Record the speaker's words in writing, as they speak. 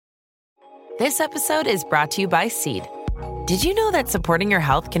This episode is brought to you by Seed. Did you know that supporting your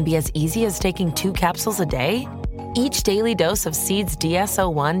health can be as easy as taking 2 capsules a day? Each daily dose of Seed's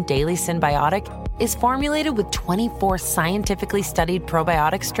DS-01 Daily Synbiotic is formulated with 24 scientifically studied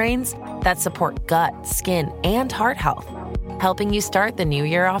probiotic strains that support gut, skin, and heart health, helping you start the new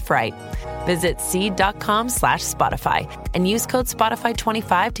year off right. Visit seed.com/Spotify and use code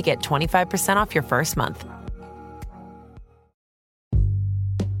Spotify25 to get 25% off your first month.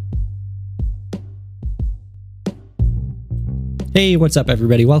 Hey, what's up,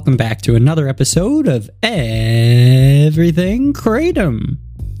 everybody? Welcome back to another episode of Everything Kratom,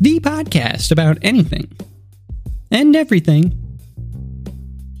 the podcast about anything and everything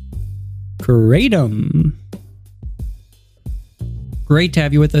Kratom. Great to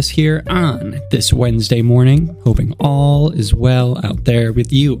have you with us here on this Wednesday morning. Hoping all is well out there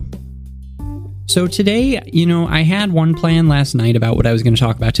with you. So today, I had one plan last night about what I was going to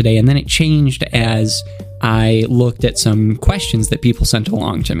talk about today, and then it changed as I looked at some questions that people sent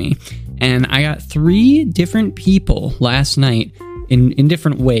along to me. And I got 3 different people last night in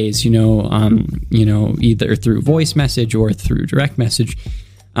different ways, either through voice message or through direct message,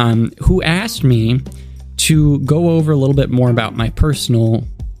 who asked me to go over a little bit more about my personal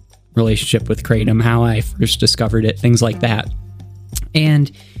relationship with Kratom, how I first discovered it, things like that.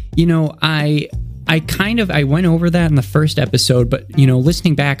 And, I went over that in the first episode, but,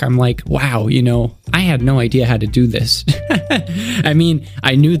 listening back, I'm like, wow, I had no idea how to do this. I mean,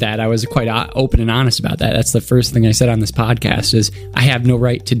 I knew that. I was quite open and honest about that. That's the first thing I said on this podcast is I have no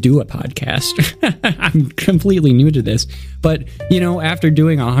right to do a podcast. I'm completely new to this. But, after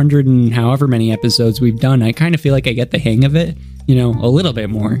doing 100 and however many episodes we've done, I kind of feel like I get the hang of it, a little bit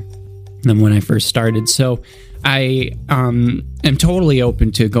more than when I first started. So I am totally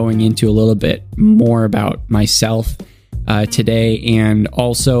open to going into a little bit more about myself today, and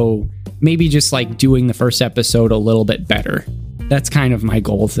also maybe just like doing the first episode a little bit better. That's kind of my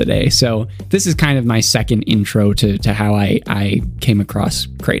goal today. So this is kind of my second intro to how I came across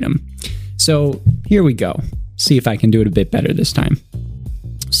Kratom. So here we go. See if I can do it a bit better this time.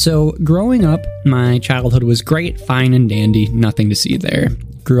 So growing up, my childhood was great, fine and dandy, nothing to see there.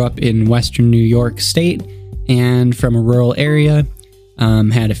 Grew up in Western New York State and from a rural area,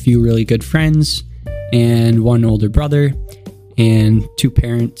 had a few really good friends and one older brother and 2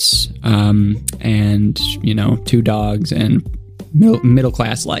 parents, and 2 dogs and middle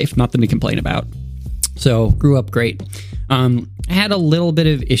class life, nothing to complain about. So grew up great. I had a little bit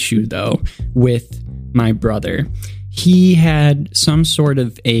of issue though with my brother. He had some sort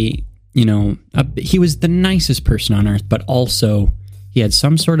of he was the nicest person on earth, but also he had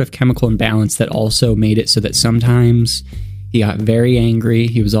some sort of chemical imbalance that also made it so that sometimes he got very angry.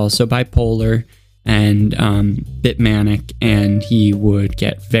 He was also bipolar and bit manic, and he would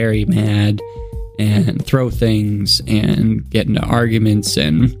get very mad and throw things and get into arguments,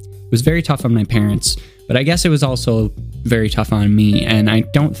 and it was very tough on my parents. But I guess it was also very tough on me, and I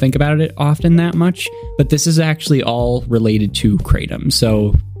don't think about it often that much, but this is actually all related to Kratom,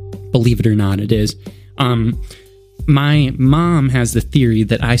 so believe it or not, it is. My mom has the theory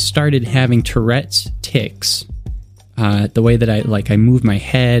that I started having Tourette's tics, the way that I move my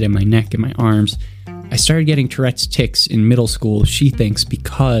head and my neck and my arms. I started getting Tourette's tics in middle school, she thinks,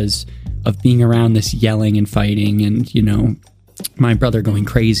 because of being around this yelling and fighting and, my brother going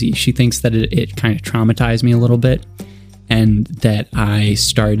crazy. She thinks that it kind of traumatized me a little bit and that I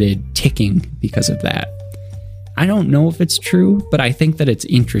started ticking because of that. I don't know if it's true, but I think that it's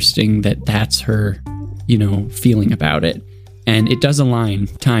interesting that that's her feeling about it. And it does align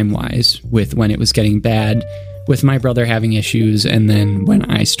time-wise with when it was getting bad, with my brother having issues, and then when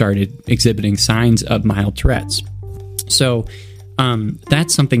I started exhibiting signs of mild Tourette's. So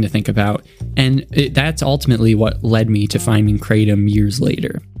that's something to think about. And that's ultimately what led me to finding Kratom years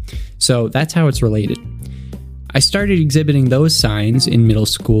later. So that's how it's related. I started exhibiting those signs in middle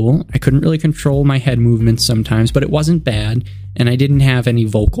school. I couldn't really control my head movements sometimes, but it wasn't bad. And I didn't have any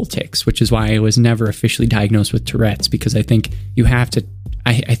vocal tics, which is why I was never officially diagnosed with Tourette's, because I think you have to,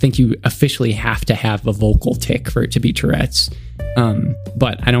 I think you officially have to have a vocal tic for it to be Tourette's.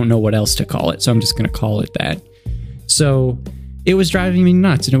 But I don't know what else to call it, so I'm just going to call it that. So it was driving me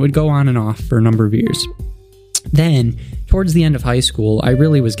nuts, and it would go on and off for a number of years. Then, towards the end of high school, I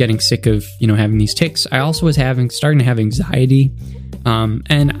really was getting sick of, having these tics. I also was starting to have anxiety.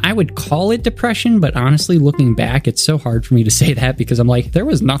 And I would call it depression, but honestly, looking back, it's so hard for me to say that because I'm like, there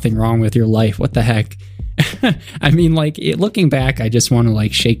was nothing wrong with your life. What the heck? I mean, looking back, I just want to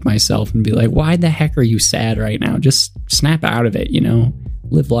shake myself and be like, why the heck are you sad right now? Just snap out of it,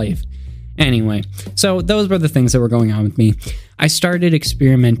 live life. Anyway, so those were the things that were going on with me. I started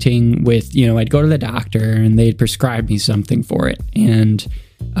experimenting with, I'd go to the doctor and they'd prescribe me something for it, and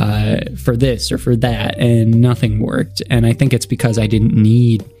for this or for that, and nothing worked. And I think it's because I didn't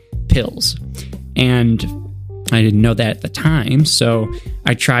need pills. And I didn't know that at the time, so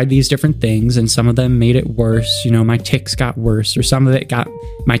I tried these different things, and some of them made it worse. My tics got worse, or some of it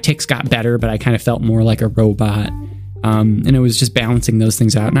my tics got better, but I kind of felt more like a robot. And it was just balancing those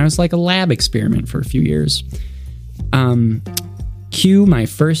things out, and I was like a lab experiment for a few years. Cue my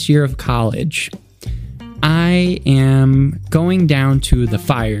first year of college. I am going down to the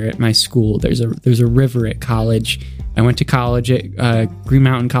fire at my school. There's a river at college. I went to college at Green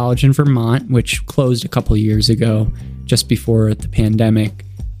Mountain College in Vermont, which closed a couple years ago, just before the pandemic.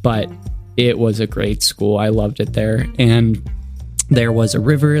 But it was a great school. I loved it there. And there was a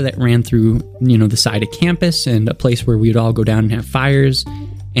river that ran through, the side of campus, and a place where we'd all go down and have fires.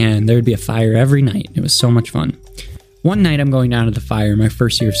 And there would be a fire every night. It was so much fun. One night I'm going down to the fire, my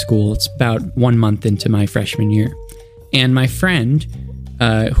first year of school. It's about 1 month into my freshman year. And my friend,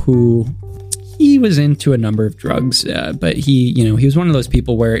 who... he was into a number of drugs, but he was one of those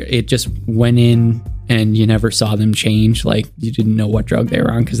people where it just went in and you never saw them change. Like, you didn't know what drug they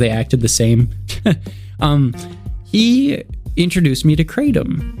were on because they acted the same. He introduced me to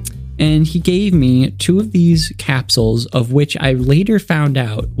Kratom, and he gave me 2 of these capsules, of which I later found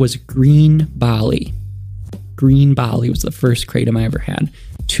out was green Bali. Green Bali was the first Kratom I ever had.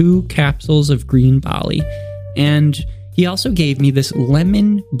 2 capsules of green Bali. And he also gave me this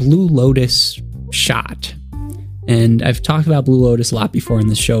lemon Blue Lotus shot. And I've talked about Blue Lotus a lot before in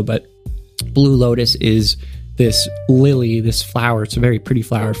this show, but Blue Lotus is this lily, this flower. It's a very pretty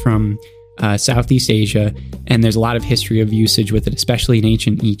flower from Southeast Asia, and there's a lot of history of usage with it, especially in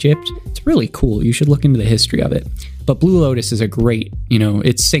ancient Egypt. It's really cool. You should look into the history of it. But Blue Lotus is a great,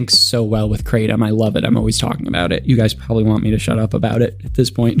 it syncs so well with Kratom. I love it. I'm always talking about it. You guys probably want me to shut up about it at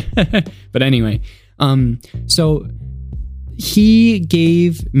this point. But anyway, so he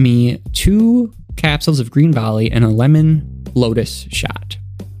gave me 2 capsules of green Bali and a lemon lotus shot.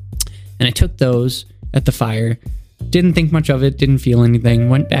 And I took those at the fire. Didn't think much of it, didn't feel anything.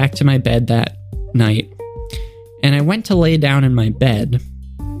 Went back to my bed that night. And I went to lay down in my bed,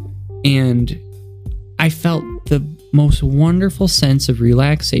 and I felt the most wonderful sense of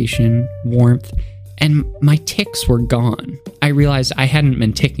relaxation, warmth, and my tics were gone. I realized I hadn't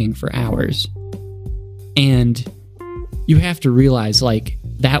been ticking for hours. And you have to realize, like,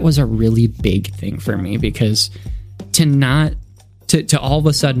 that was a really big thing for me, because to all of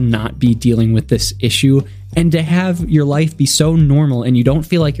a sudden not be dealing with this issue, and to have your life be so normal and you don't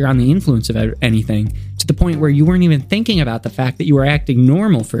feel like you're on the influence of anything, to the point where you weren't even thinking about the fact that you were acting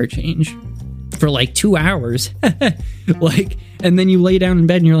normal for a change for like 2 hours. And then you lay down in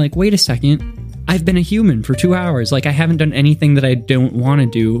bed and you're like, wait a second, I've been a human for 2 hours. Like, I haven't done anything that I don't want to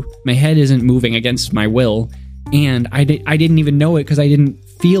do. My head isn't moving against my will. And I didn't even know it because I didn't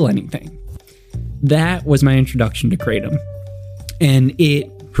feel anything. That was my introduction to Kratom. And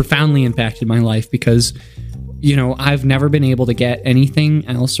it profoundly impacted my life because, I've never been able to get anything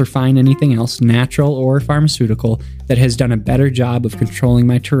else or find anything else, natural or pharmaceutical, that has done a better job of controlling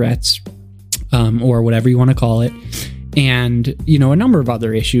my Tourette's, or whatever you want to call it. And, a number of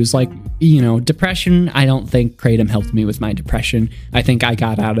other issues like, depression. I don't think Kratom helped me with my depression. I think I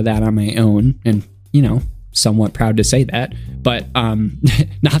got out of that on my own, and, somewhat proud to say that, but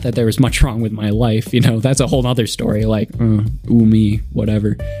not that there was much wrong with my life. That's a whole other story, like, me,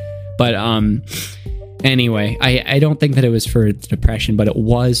 whatever. But anyway, I don't think that it was for the depression, but it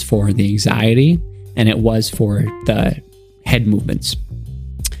was for the anxiety, and it was for the head movements.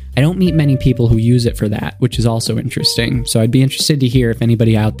 I don't meet many people who use it for that, which is also interesting. So I'd be interested to hear if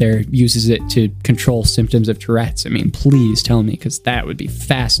anybody out there uses it to control symptoms of Tourette's. I mean, please tell me, because that would be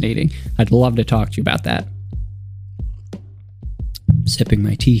fascinating. I'd love to talk to you about that. Sipping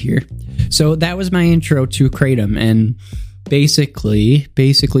my tea here. So that was my intro to Kratom, and basically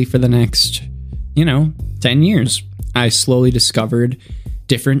for the next, 10 years, I slowly discovered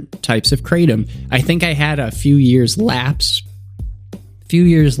different types of Kratom. I think I had a few years lapse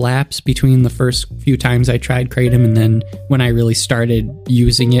between the first few times I tried Kratom and then when I really started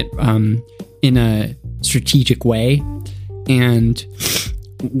using it in a strategic way. And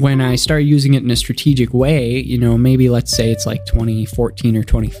when I started using it in a strategic way, maybe let's say it's like 2014 or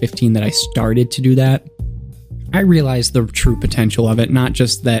 2015 that I started to do that, I realized the true potential of it. Not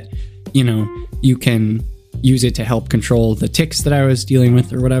just that, you can use it to help control the tics that I was dealing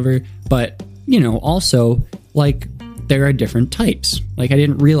with or whatever, but, also, like, there are different types. Like, I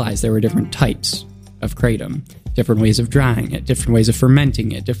didn't realize there were different types of Kratom. different ways of drying it, different ways of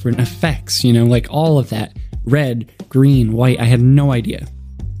fermenting it, different effects, like all of that. Red, green, white. I had no idea.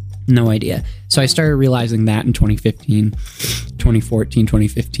 No idea. So I started realizing that in 2015, 2014,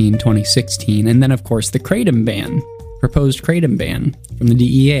 2015, 2016. And then, of course, the Kratom ban, proposed Kratom ban from the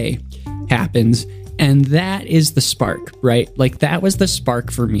DEA happens. And that is the spark, right? Like, that was the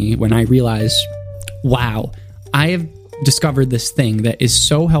spark for me when I realized, wow, I have discovered this thing that is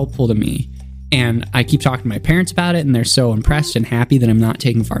so helpful to me. And I keep talking to my parents about it, and they're so impressed and happy that I'm not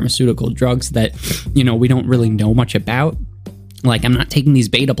taking pharmaceutical drugs that, we don't really know much about. Like, I'm not taking these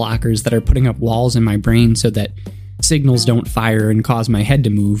beta blockers that are putting up walls in my brain so that signals don't fire and cause my head to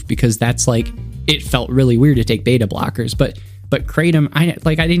move, because that's like, it felt really weird to take beta blockers. But Kratom, I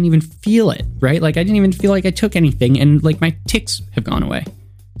didn't even feel it, right? Like, I didn't even feel like I took anything, and like my tics have gone away.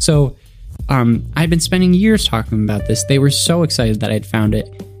 So I've been spending years talking about this. They were so excited that I'd found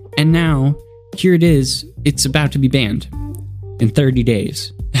it. And now, here it is. It's about to be banned in 30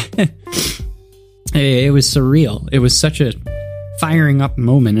 days. It was surreal. It was such a firing up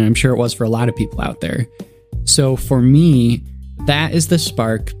moment, and I'm sure it was for a lot of people out there. So for me, that is the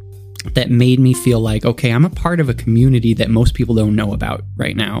spark that made me feel like, okay, I'm a part of a community that most people don't know about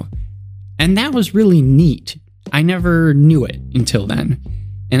right now. And that was really neat. I never knew it until then.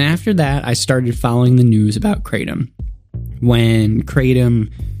 And after that, I started following the news about Kratom. When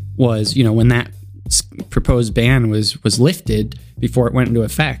Kratom was, when that proposed ban was lifted before it went into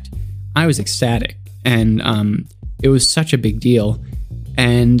effect, I was ecstatic. And it was such a big deal.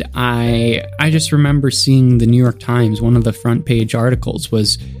 And I just remember seeing the New York Times, one of the front page articles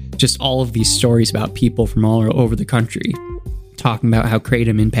was just all of these stories about people from all over the country talking about how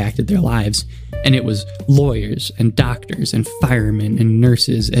Kratom impacted their lives. And it was lawyers and doctors and firemen and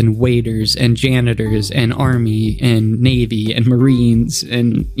nurses and waiters and janitors and Army and Navy and Marines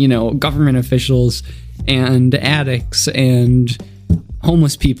and, government officials and addicts and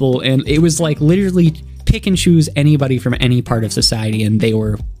homeless people. And it was like literally pick and choose anybody from any part of society, and they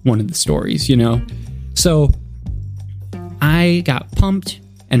were one of the stories, So I got pumped,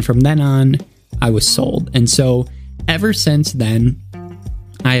 and from then on, I was sold. And so ever since then,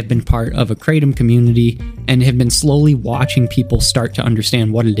 I have been part of a Kratom community and have been slowly watching people start to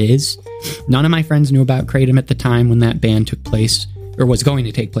understand what it is. None of my friends knew about Kratom at the time when that ban took place, or was going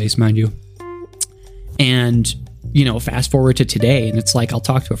to take place, mind you. And fast forward to today, and it's like, I'll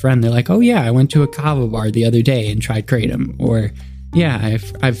talk to a friend. They're like, oh yeah, I went to a kava bar the other day and tried Kratom. Or, yeah,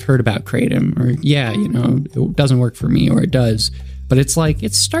 I've heard about Kratom. Or, yeah, it doesn't work for me, or it does. But it's like,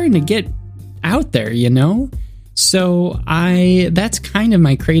 it's starting to get out there, So that's kind of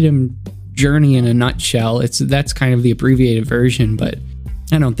my Kratom journey in a nutshell. That's kind of the abbreviated version, but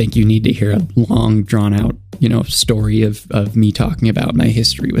I don't think you need to hear a long, drawn out, story of me talking about my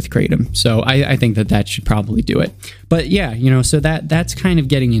history with Kratom. So I think that should probably do it. But yeah, so that's kind of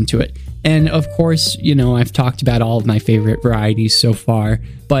getting into it. And of course, I've talked about all of my favorite varieties so far,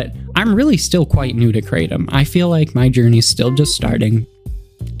 but I'm really still quite new to Kratom. I feel like my journey is still just starting.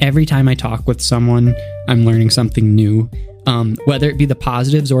 Every time I talk with someone, I'm learning something new, whether it be the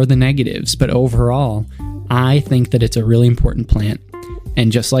positives or the negatives. But overall, I think that it's a really important plant. And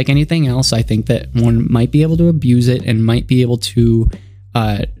just like anything else, I think that one might be able to abuse it and might be able to,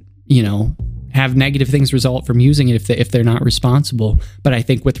 have negative things result from using it if they're not responsible. But I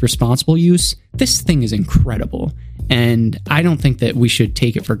think with responsible use, this thing is incredible. And I don't think that we should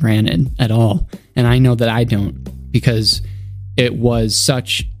take it for granted at all. And I know that I don't, because it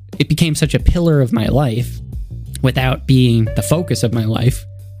became such a pillar of my life without being the focus of my life,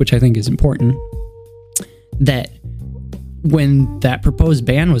 which I think is important, that when that proposed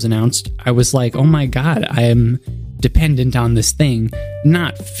ban was announced, I was like, oh my God, I am dependent on this thing.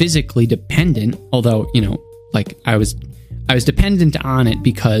 Not physically dependent, although, I was dependent on it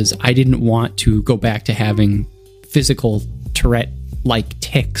because I didn't want to go back to having physical Tourette-like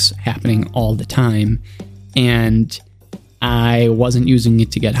tics happening all the time. And I wasn't using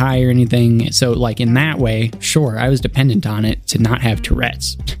it to get high or anything. So in that way, sure, I was dependent on it to not have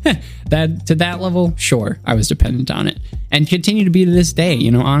Tourette's. To that level, sure, I was dependent on it. And continue to be to this day.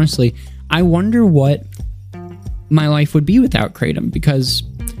 Honestly, I wonder what my life would be without Kratom, because,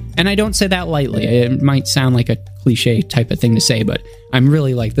 and I don't say that lightly. It might sound like a cliche type of thing to say, but I'm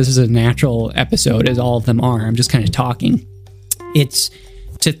really this is a natural episode, as all of them are. I'm just kind of talking. It's,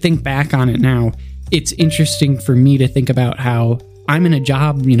 to think back on it now, it's interesting for me to think about how I'm in a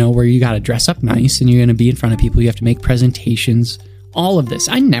job, where you got to dress up nice and you're going to be in front of people. You have to make presentations, all of this.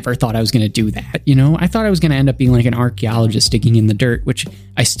 I never thought I was going to do that. I thought I was going to end up being like an archaeologist digging in the dirt, which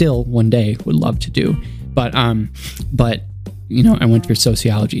I still one day would love to do. But I went for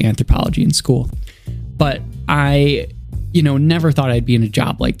sociology, anthropology in school. But I, never thought I'd be in a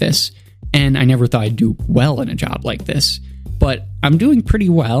job like this. And I never thought I'd do well in a job like this. But I'm doing pretty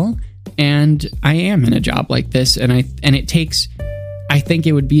well, and I am in a job like this. And it takes, I think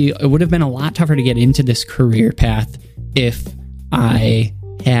it would have been a lot tougher to get into this career path if I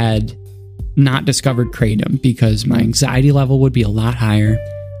had not discovered Kratom, because my anxiety level would be a lot higher.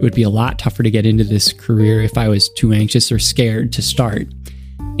 It would be a lot tougher to get into this career if I was too anxious or scared to start.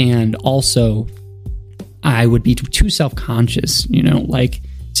 And also, I would be too self-conscious, like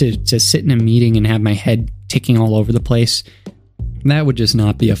to sit in a meeting and have my head ticking all over the place. That would just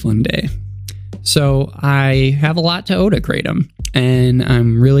not be a fun day. So I have a lot to owe to Kratom, and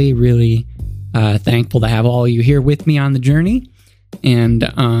I'm really, really thankful to have all you here with me on the journey. And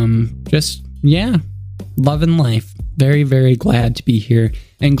loving life. Very, very glad to be here,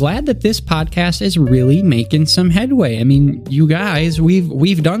 and glad that this podcast is really making some headway. I mean, you guys,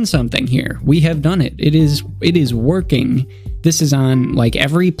 we've done something here. We have done it. It is working. This is on like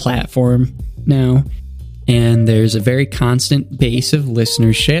every platform now, and there's a very constant base of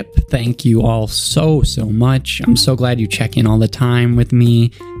listenership. Thank you all so much. I'm so glad you check in all the time with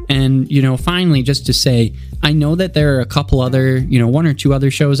me. And, finally, just to say, I know that there are a couple other, one or two other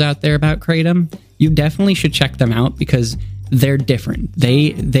shows out there about Kratom. You definitely should check them out because they're different.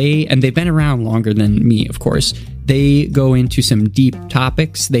 And they've been around longer than me, of course. They go into some deep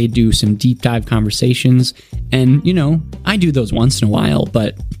topics. They do some deep dive conversations. And, I do those once in a while,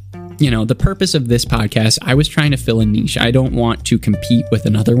 but the purpose of this podcast, I was trying to fill a niche. I don't want to compete with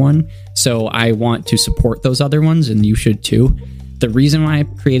another one. So I want to support those other ones, and you should too. The reason why I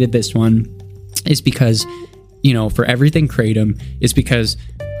created this one is because, for everything Kratom, is because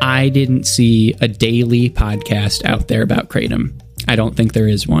I didn't see a daily podcast out there about Kratom. I don't think there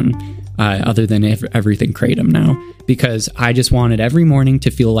is one other than everything Kratom now, because I just wanted every morning to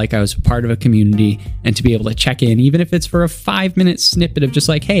feel like I was part of a community and to be able to check in, even if it's for a 5-minute snippet of just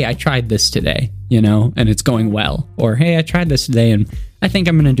like, hey, I tried this today, and it's going well. Or, hey, I tried this today and I think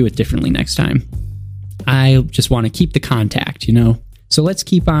I'm going to do it differently next time. I just want to keep the contact, So let's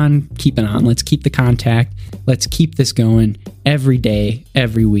keep on keeping on. Let's keep the contact. Let's keep this going every day,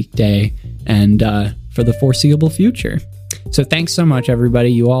 every weekday, and for the foreseeable future. So thanks so much,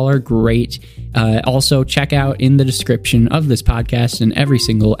 everybody. You all are great. Also, check out in the description of this podcast and every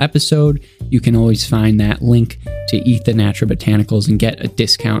single episode, you can always find that link to Eat the Natural Botanicals and get a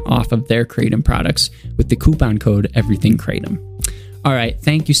discount off of their Kratom products with the coupon code EverythingKratom. All right.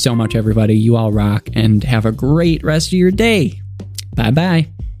 Thank you so much, everybody. You all rock, and have a great rest of your day. Bye-bye.